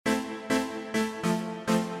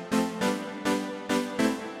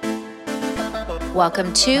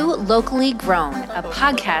Welcome to Locally Grown, a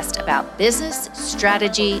podcast about business,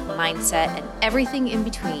 strategy, mindset, and everything in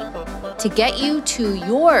between to get you to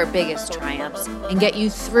your biggest triumphs and get you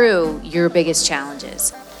through your biggest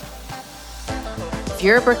challenges. If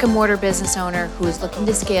you're a brick and mortar business owner who is looking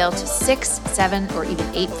to scale to 6, 7, or even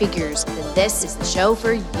 8 figures, then this is the show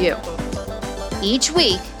for you. Each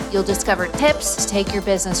week, you'll discover tips to take your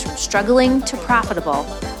business from struggling to profitable,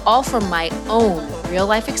 all from my own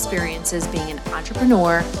real-life experiences being an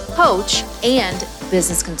entrepreneur, coach, and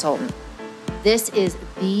business consultant. This is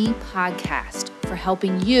the podcast for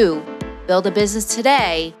helping you build a business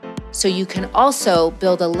today so you can also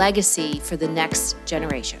build a legacy for the next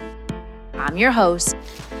generation. I'm your host,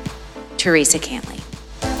 Theresa Cantley.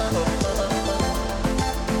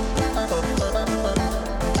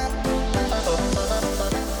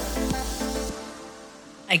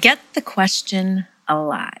 I get the question a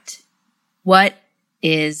lot. What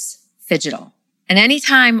is Phygital? And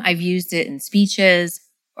anytime I've used it in speeches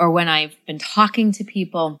or when I've been talking to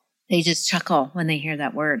people, they just chuckle when they hear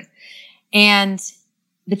that word. And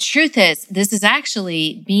the truth is, this is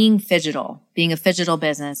actually being Phygital, being a Phygital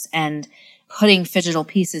business and putting Phygital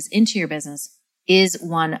pieces into your business is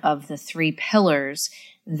one of the 3 pillars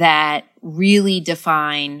that really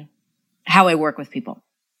define how I work with people.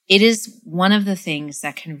 It is one of the things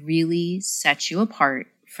that can really set you apart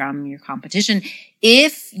from your competition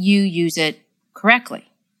if you use it correctly.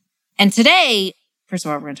 And today, first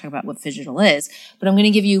of all, we're going to talk about what Phygital is, but I'm going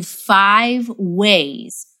to give you 5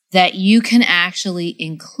 ways that you can actually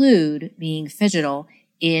include being Phygital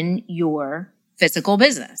in your physical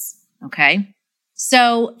business. Okay.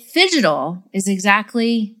 So Phygital is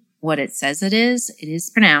exactly what it says it is. It is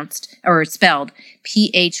pronounced or spelled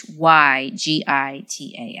Phygital.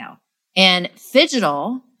 And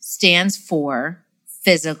Phygital stands for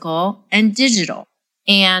physical and digital.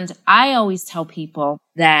 And I always tell people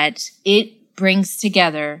that it brings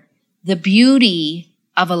together the beauty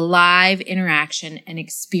of a live interaction and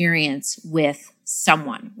experience with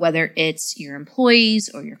someone, whether it's your employees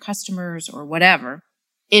or your customers or whatever.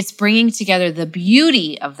 It's bringing together the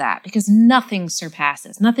beauty of that because nothing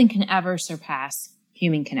can ever surpass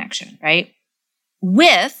human connection, right?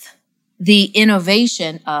 With the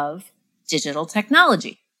innovation of digital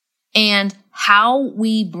technology and how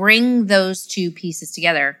we bring those 2 pieces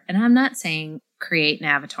together. And I'm not saying create an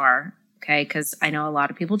avatar, okay? Because I know a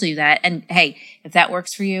lot of people do that. And hey, if that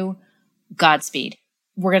works for you, Godspeed.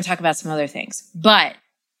 We're going to talk about some other things. But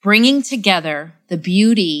bringing together the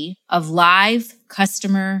beauty of live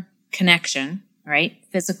customer connection, right?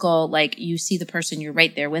 Physical, like you see the person, you're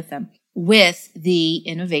right there with them, with the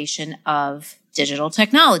innovation of digital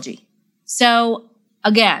technology. So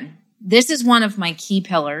again, this is one of my key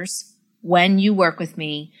pillars when you work with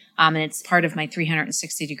me, and it's part of my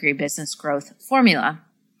 360-degree business growth formula.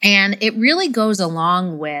 And it really goes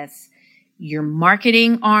along with your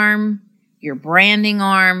marketing arm, your branding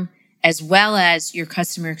arm, as well as your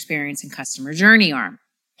customer experience and customer journey arm.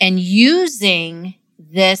 And using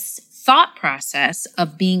this thought process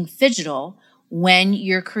of being Phygital when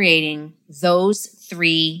you're creating those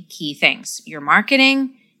 3 key things, your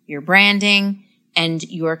marketing, your branding, and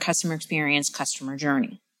your customer experience, customer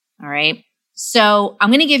journey. All right. So I'm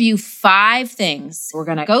going to give you 5 things. We're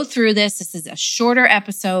going to go through this. This is a shorter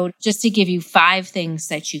episode just to give you 5 things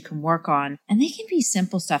that you can work on. And they can be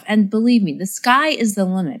simple stuff. And believe me, the sky is the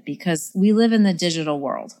limit because we live in the digital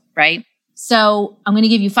world, right? So I'm going to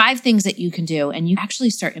give you 5 things that you can do. And you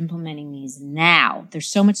actually start implementing these now. There's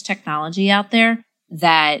so much technology out there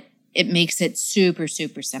that it makes it super,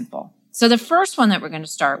 super simple. So the first one that we're going to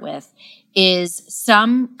start with is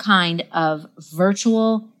some kind of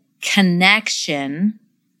virtual connection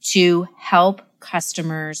to help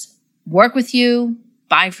customers work with you,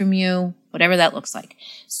 buy from you, whatever that looks like.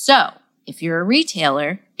 So if you're a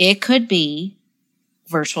retailer, it could be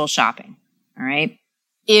virtual shopping. All right.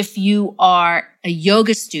 If you are a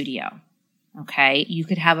yoga studio, okay, you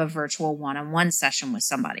could have a virtual one-on-one session with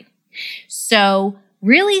somebody. So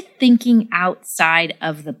really thinking outside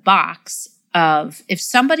of the box of if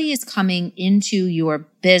somebody is coming into your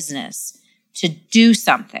business to do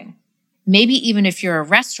something, maybe even if you're a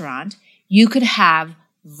restaurant, you could have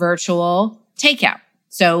virtual takeout.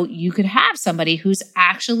 So you could have somebody who's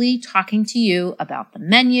actually talking to you about the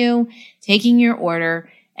menu, taking your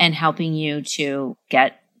order, and helping you to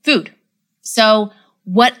get food. So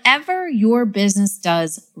whatever your business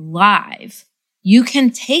does live, you can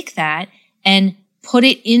take that and put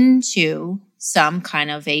it into some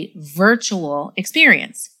kind of a virtual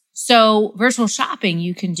experience. So virtual shopping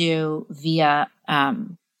you can do via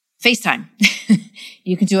FaceTime.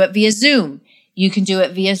 You can do it via Zoom. You can do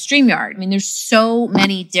it via StreamYard. I mean, there's so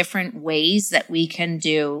many different ways that we can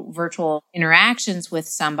do virtual interactions with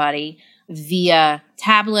somebody via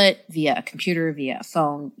tablet, via a computer, via a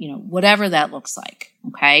phone, whatever that looks like.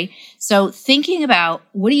 Okay. So thinking about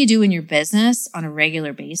what do you do in your business on a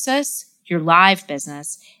regular basis, your live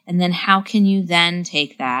business, and then how can you then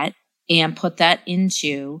take that and put that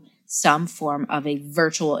into some form of a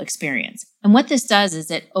virtual experience. And what this does is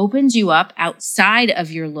it opens you up outside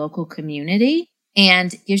of your local community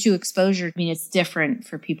and gives you exposure. I mean, it's different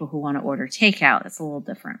for people who want to order takeout. It's a little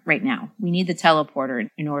different right now. We need the teleporter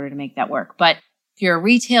in order to make that work. But if you're a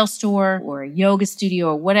retail store or a yoga studio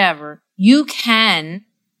or whatever, you can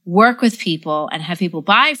work with people and have people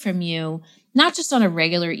buy from you, not just on a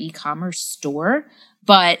regular e-commerce store,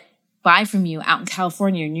 but buy from you out in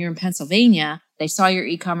California and you're in Pennsylvania. They saw your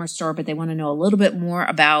e-commerce store, but they want to know a little bit more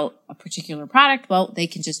about a particular product. Well, they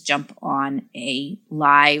can just jump on a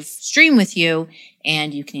live stream with you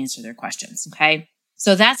and you can answer their questions. Okay.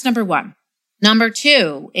 So that's number one. Number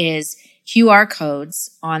two is QR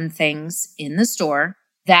codes on things in the store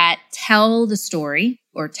that tell the story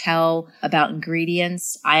or tell about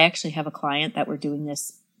ingredients. I actually have a client that we're doing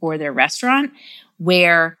this for their restaurant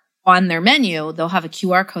where on their menu, they'll have a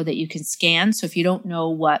QR code that you can scan. So if you don't know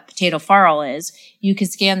what potato farl is, you can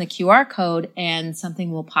scan the QR code and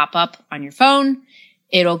something will pop up on your phone.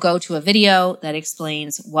 It'll go to a video that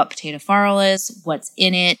explains what potato farl is, what's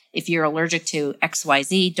in it. If you're allergic to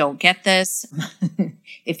XYZ, don't get this.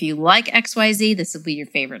 If you like XYZ, this will be your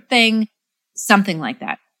favorite thing, something like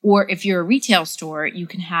that. Or if you're a retail store, you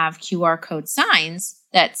can have QR code signs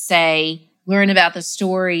that say, learn about the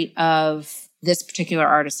story of this particular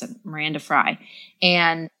artisan, Miranda Fry,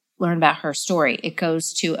 and learn about her story. It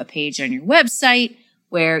goes to a page on your website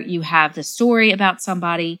where you have the story about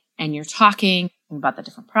somebody and you're talking about the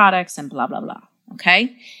different products and blah, blah, blah.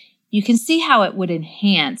 Okay. You can see how it would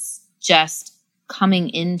enhance just coming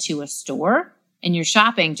into a store and you're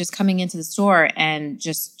shopping, just coming into the store and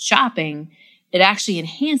just shopping. It actually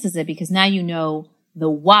enhances it because now you know the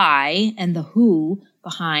why and the who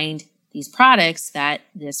behind these products that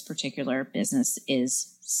this particular business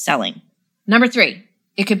is selling. Number three,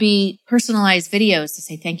 it could be personalized videos to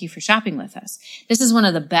say, thank you for shopping with us. This is one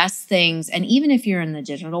of the best things. And even if you're in the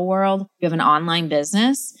digital world, you have an online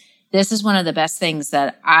business, this is one of the best things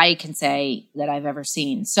that I can say that I've ever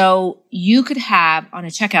seen. So you could have on a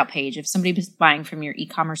checkout page, if somebody was buying from your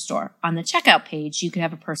e-commerce store, on the checkout page, you could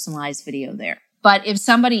have a personalized video there. But if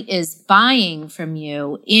somebody is buying from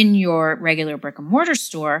you in your regular brick and mortar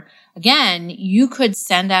store, again, you could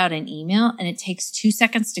send out an email and it takes 2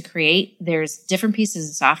 seconds to create. There's different pieces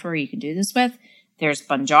of software you can do this with. There's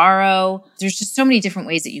Banjaro. There's just so many different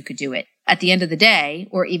ways that you could do it. At the end of the day,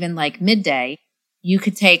 or even like midday, you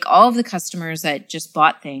could take all of the customers that just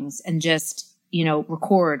bought things and just,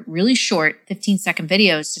 record really short 15-second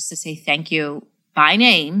videos just to say thank you by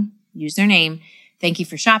name, use their name. Thank you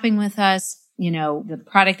for shopping with us. The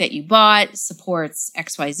product that you bought supports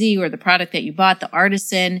XYZ, or the product that you bought, the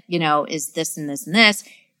artisan, is this and this and this.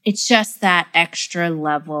 It's just that extra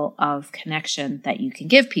level of connection that you can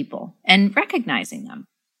give people and recognizing them.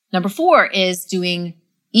 Number four is doing,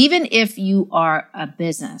 even if you are a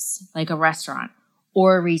business, like a restaurant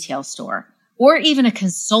or a retail store, or even a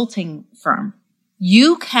consulting firm,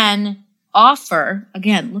 you can offer,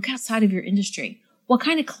 again, look outside of your industry. What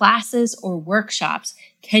kind of classes or workshops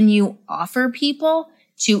can you offer people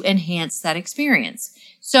to enhance that experience?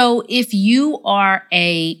 So if you are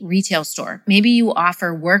a retail store, maybe you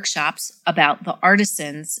offer workshops about the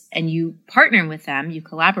artisans and you partner with them, you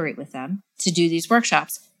collaborate with them to do these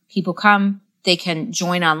workshops. People come, they can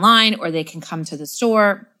join online or they can come to the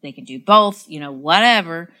store. They can do both,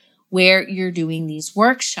 whatever, where you're doing these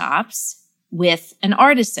workshops with an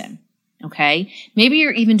artisan. Okay. Maybe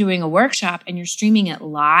you're even doing a workshop and you're streaming it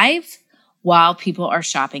live while people are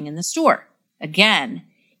shopping in the store. Again,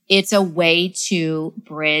 it's a way to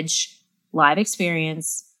bridge live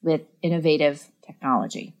experience with innovative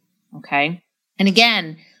technology. Okay. And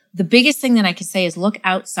again, the biggest thing that I can say is look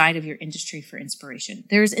outside of your industry for inspiration.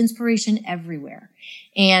 There's inspiration everywhere.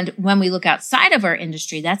 And when we look outside of our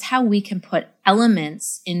industry, that's how we can put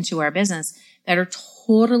elements into our business that are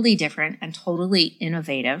totally different and totally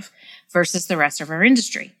innovative versus the rest of our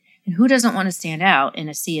industry. And who doesn't want to stand out in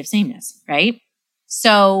a sea of sameness, right?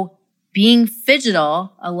 So being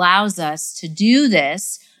Phygital allows us to do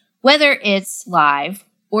this, whether it's live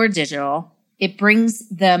or digital, it brings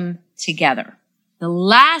them together. The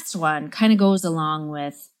last one kind of goes along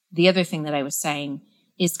with the other thing that I was saying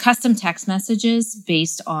is custom text messages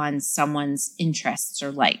based on someone's interests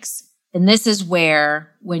or likes. And this is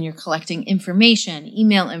where, when you're collecting information,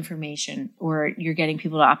 email information, or you're getting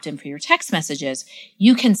people to opt in for your text messages,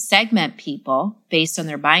 you can segment people based on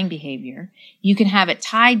their buying behavior. You can have it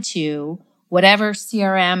tied to whatever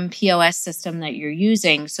CRM, POS system that you're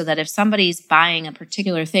using, so that if somebody's buying a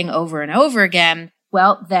particular thing over and over again,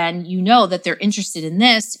 well, then you know that they're interested in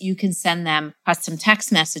this. You can send them custom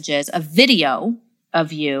text messages, a video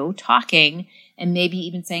of you talking, and maybe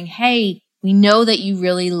even saying, hey, we know that you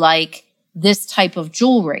really like this type of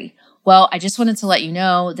jewelry. Well, I just wanted to let you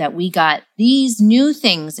know that we got these new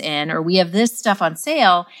things in, or we have this stuff on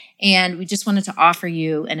sale, and we just wanted to offer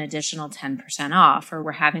you an additional 10% off, or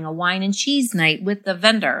we're having a wine and cheese night with the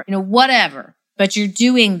vendor, whatever. But you're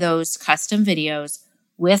doing those custom videos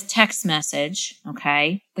with text message,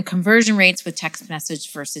 okay? The conversion rates with text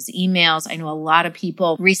message versus emails. I know a lot of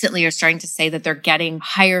people recently are starting to say that they're getting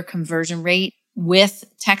higher conversion rate with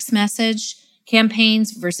text message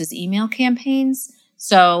campaigns versus email campaigns.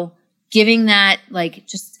 So giving that,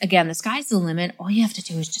 again, the sky's the limit. All you have to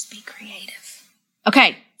do is just be creative.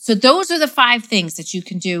 Okay, so those are the 5 things that you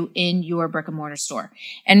can do in your brick and mortar store.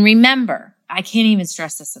 And remember, I can't even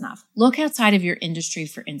stress this enough. Look outside of your industry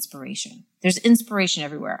for inspiration. There's inspiration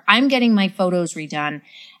everywhere. I'm getting my photos redone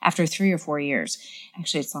after 3 or 4 years.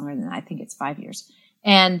 Actually, it's longer than that. I think it's 5 years.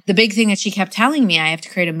 And the big thing that she kept telling me, I have to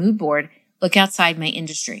create a mood board. Look outside my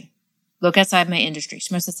industry. Look outside my industry.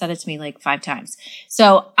 She must have said it to me 5 times.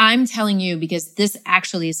 So I'm telling you, because this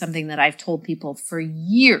actually is something that I've told people for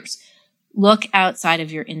years. Look outside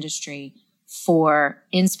of your industry for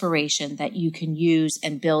inspiration that you can use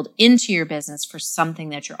and build into your business for something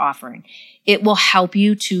that you're offering. It will help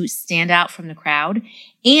you to stand out from the crowd.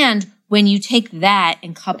 And when you take that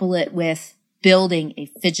and couple it with building a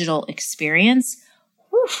Phygital experience,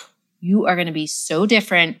 you are going to be so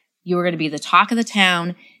different. You are going to be the talk of the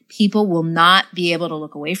town. People will not be able to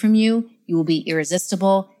look away from you. You will be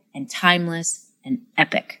irresistible and timeless and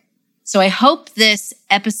epic. So I hope this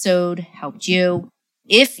episode helped you.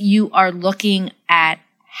 If you are looking at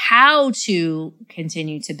how to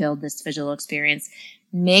continue to build this Phygital experience,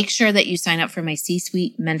 make sure that you sign up for my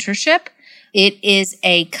C-Suite mentorship. It is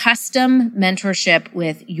a custom mentorship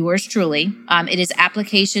with yours truly. It is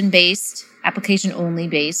application only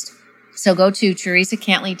based. So go to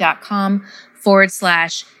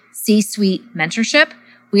theresacantley.com/C-Suite mentorship.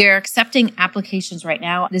 We are accepting applications right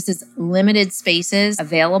now. This is limited spaces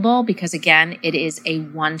available because, again, it is a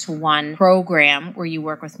one-to-one program where you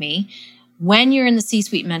work with me. When you're in the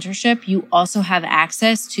C-Suite mentorship, you also have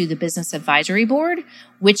access to the business advisory board,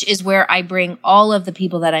 which is where I bring all of the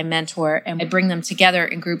people that I mentor and I bring them together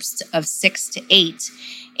in groups of 6 to 8.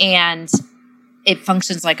 And it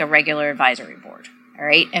functions like a regular advisory board. All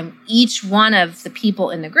right. And each one of the people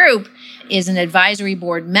in the group is an advisory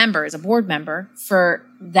board member, is a board member for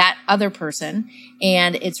that other person.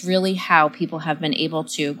 And it's really how people have been able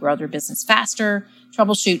to grow their business faster,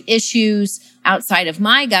 troubleshoot issues outside of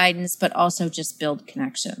my guidance, but also just build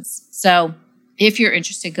connections. So if you're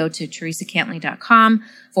interested, go to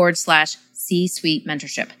theresacantley.com/C-Suite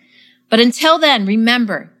mentorship. But until then,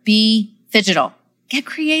 remember, be Phygital. Get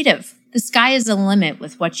creative. The sky is the limit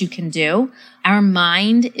with what you can do. Our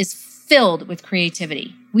mind is filled with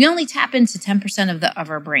creativity. We only tap into 10% of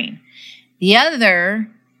our brain. The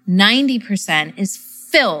other 90% is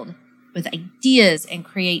filled with ideas and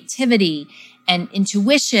creativity and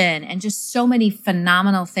intuition and just so many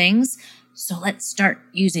phenomenal things. So let's start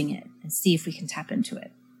using it and see if we can tap into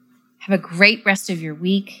it. Have a great rest of your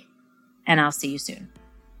week, and I'll see you soon.